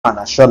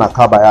Shona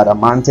Kabayada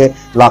Mante,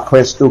 La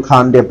Crestu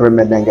Kande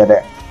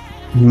Bremenengede,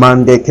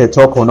 Mande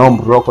Ketoko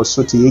Nombroko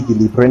Suti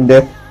Igili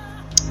Brende,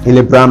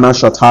 Ilibrama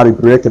Shatari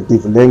Breke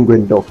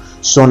Divlenguendo,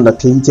 Sonda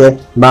Klite,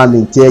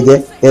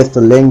 Malintege,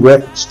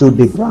 Ethelengwe,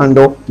 Studi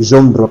Brando,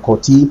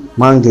 Jombrokoti,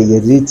 Mange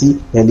Yediti,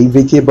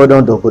 Eliviki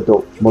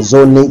Bodondogodo,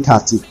 Mozoni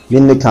Kati,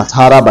 Vini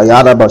Katara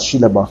Bayada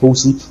Bashila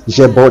Bahusi,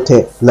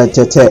 Jebote,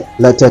 Letete,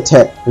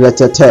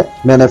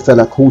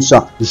 Menefela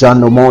Kusa,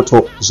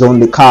 Janomoto,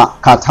 Zonika,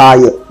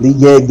 Kataye,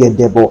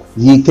 Ligedebo,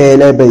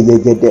 Yikelebe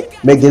Yegede,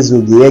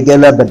 Megezu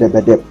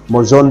Yegelebede,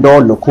 Mozondo,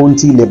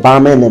 Lokunti,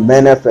 Lebame,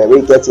 Nemene,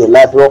 Feriketi,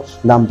 Ladro,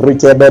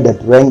 Lambritebe, the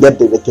Drenget,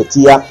 the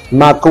Ketia,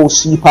 Mako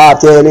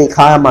Shipate,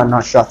 Kama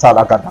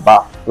Nashatala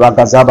Gadaba,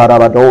 Ragazaba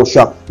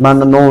Rabadosha,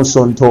 Mananon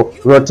Sonto,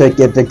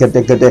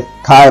 Rotekete,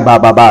 Kai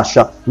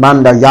Babasha,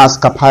 Manda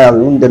Yaska Pile,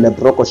 Undele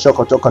Broko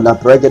Shokotoka, La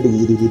Bregadi,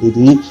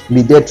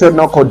 Midetro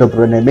Noko de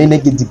Brenemini,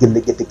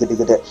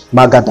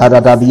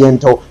 Magadada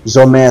Viento,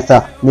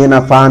 Zometha,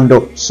 Nina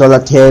Fando,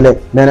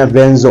 Solatele,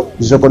 Menavenzo,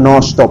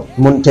 Zogonosto,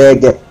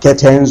 Montege,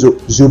 Ketenzu,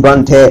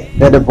 Zubante,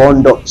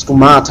 Nedebondo,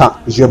 Scumata,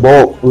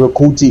 Jebo,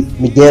 Rukuti,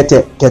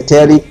 Migete,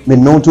 Keteri,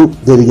 Minutu,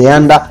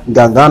 Dirianda,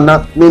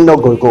 Gagana,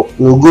 Minogogo,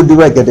 Ugudu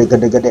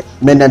Regade,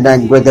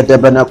 Menadan,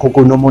 Gregadebana,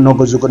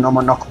 Kukunomonogo,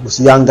 Zugonomonok,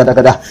 Yanga,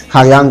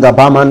 Hayanga,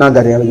 Bama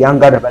Nagare,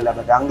 Yanga,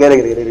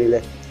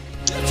 Belabangere,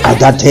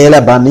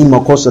 Agatela,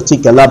 Banimo, Costa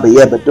Tica, Labe,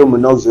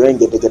 Dominoes,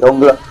 Renge, the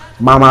Gedonga.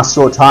 Mama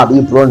Sotadi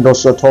Brondo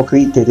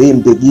Sotoki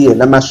Kerim de Gia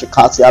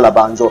Namashikati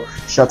Alabanzo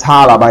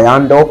Shatala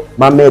Bayando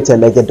Mamete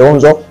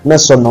Legedonzo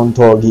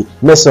Mesonontogi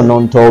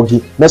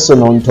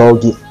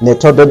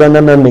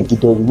Netodana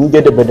Megido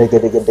Nugede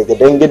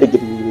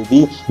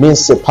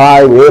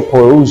Minsepai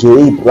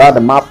Poruze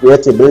Brother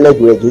Mafiete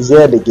Belegre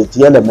Gizia de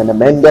Getiele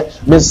Menemende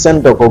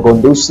Misendo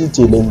Gogondusi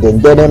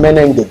Tilindende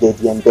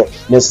Menengediende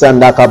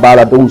Misanda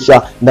Kabala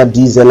Dusha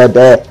Nadizela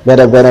de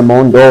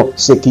Venemondo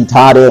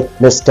Sekitare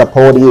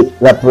Mestapodi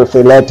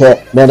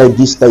Filete,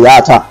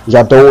 Menegistayata,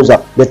 Jadoza,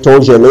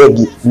 Betoje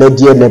Legi,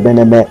 Ledie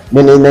Lebeneme,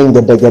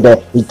 Menenge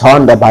Degede,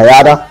 Ikonda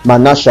Bayada,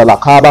 Manasha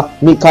Lakaba,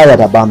 Mikaya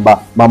da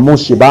Bamba,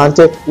 Mamushi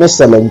Bante,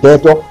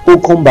 Meselengeto,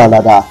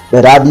 Ukumbalada,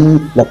 Beradi,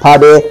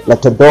 Lepade,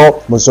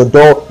 Letedo,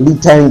 Musodo,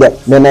 Litenge,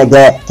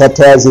 Menege,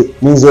 Ketezi,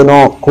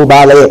 Mizuno,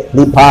 Kubale,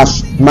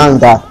 Lipash,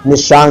 Manga,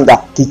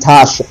 Nishanga,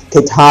 Kitash,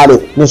 Kitali,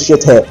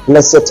 Nishite,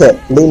 Lesete,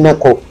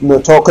 Lineko,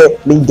 Notoke,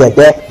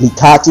 Ligede,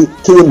 Likati,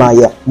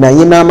 Kilimaya,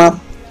 Nainama,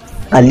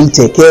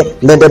 Aliteke,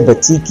 Lede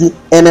Batiki,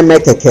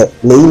 Enemekeke,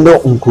 Leino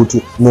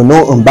Unkutu,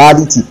 Nono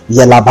Umbaliti,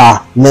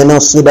 Yelaba, Neno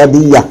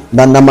Sudadia,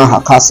 Nanama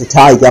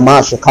Hakasita,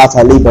 Yamasha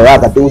Kata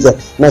Liberaga Doze,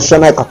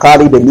 Nashana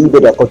Kakari, the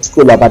leader of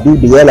Kotikula Badu,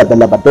 Biela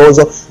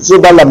Belabadozo,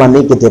 Zubala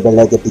Manike de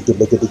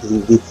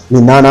Belegati,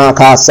 Ninana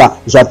Casa,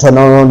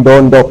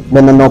 Jatonondo,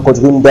 Menanoko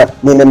Rinda,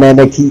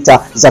 Minemene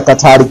Kita,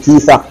 Zakatari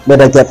Kitha,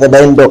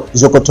 Medagafedendo,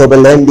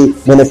 Zokotobelendi,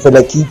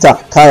 Menefedekita,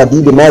 Kaya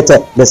Di Mete,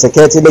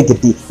 Meseketi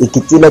Legati,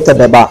 Ikitile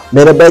Kadaba,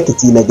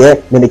 Merebekiti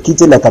Lege,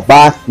 Menekiti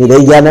Lekaba,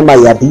 Nideyane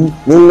Mayadi,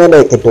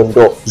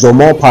 Nimeneketondo,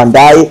 Zomo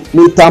Pandai,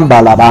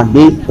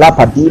 Nitambalabandi,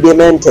 Lapadide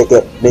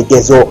Menteke,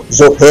 Negezo,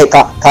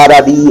 Zopeka,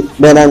 Karadi,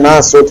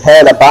 Menanaso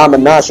Tela Bama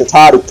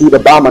Nashatari, Kita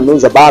Bama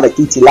Nuzabana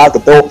Kiti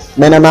Lagato,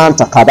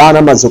 Menananta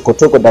Kadana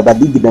Mazokotoko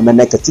Dabadigi, the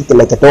Menekatika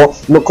Legato,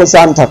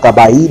 Nukosanta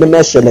Kabai, the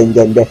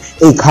Meshelengende,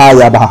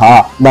 Ekaya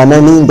Baha,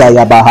 Mananinda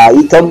Yabaha,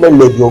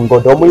 Ikamele Yongo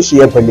Domushi,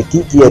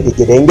 Pelekiki,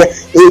 Etikenge,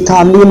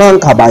 Ekamiman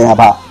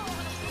Kabayaba.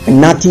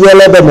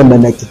 Natiele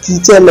bene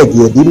kiti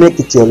legi di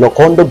mekiti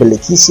lokondo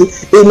belekisi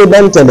ile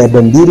bentele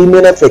bendiri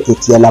mena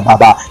fekiti la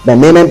baba na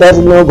mena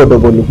berno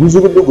godogo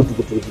guzu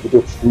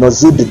no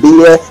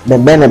zidie na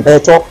mena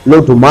beto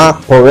loduma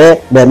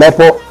pore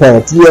melepo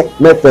pertie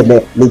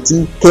mefele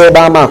liti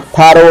kebama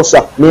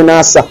parosa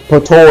minasa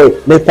potoi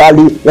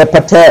metali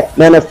repate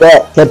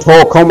menefe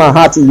keto koma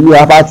hati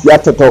yabati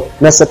yatato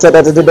nesete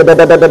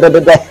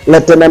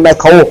letene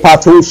meko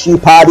patushi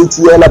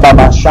pariti la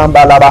baba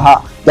shamba la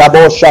baha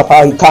Gabo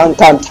Shapa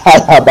Kankan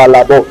Tala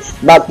Balabo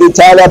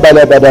Makitala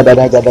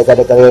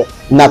Balabada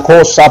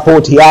Nako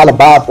Sapo Tiala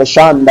Ba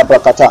Shanda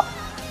Brakata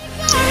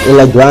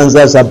Ila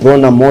Granza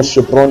Zabrona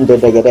Moshe Bronde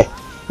Degede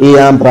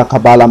Iam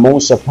Brakabala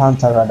Monsa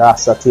Pantarada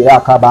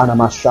Satiraka Bana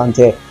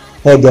Mashante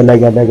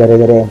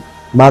Hegelegede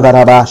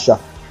Magarabasha.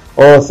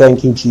 Oh,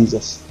 thank you,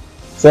 Jesus.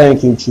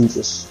 Thank you,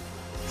 Jesus.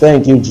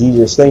 Thank you,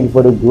 Jesus. Thank you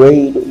for the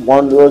great,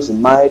 wondrous,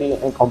 mighty,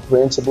 and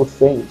comprehensible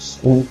things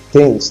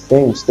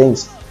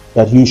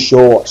that you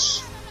show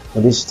us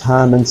in this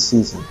time and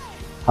season.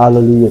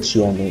 Hallelujah to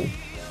your name.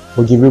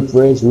 We give you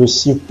praise. We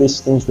receive these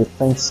things with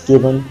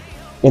thanksgiving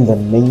in the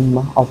name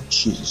of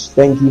Jesus.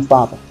 Thank you,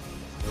 Father.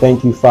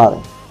 Thank you,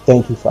 Father.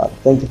 Thank you, Father.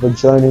 Thank you for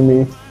joining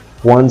me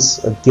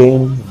once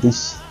again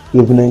this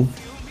evening.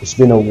 It's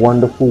been a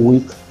wonderful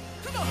week.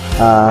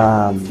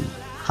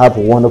 Have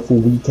a wonderful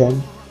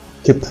weekend.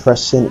 Keep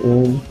pressing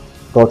in.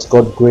 God's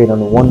got great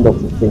and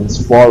wonderful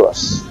things for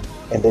us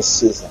in this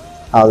season.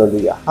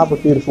 Hallelujah. Have a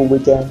beautiful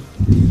weekend.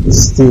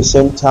 Still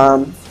same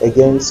time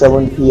again,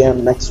 7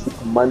 p.m. next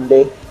week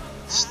Monday.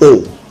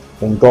 Stay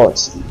in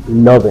God's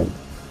loving,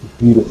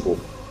 beautiful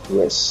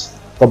rest.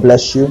 God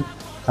bless you.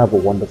 Have a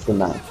wonderful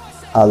night.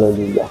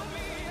 Hallelujah.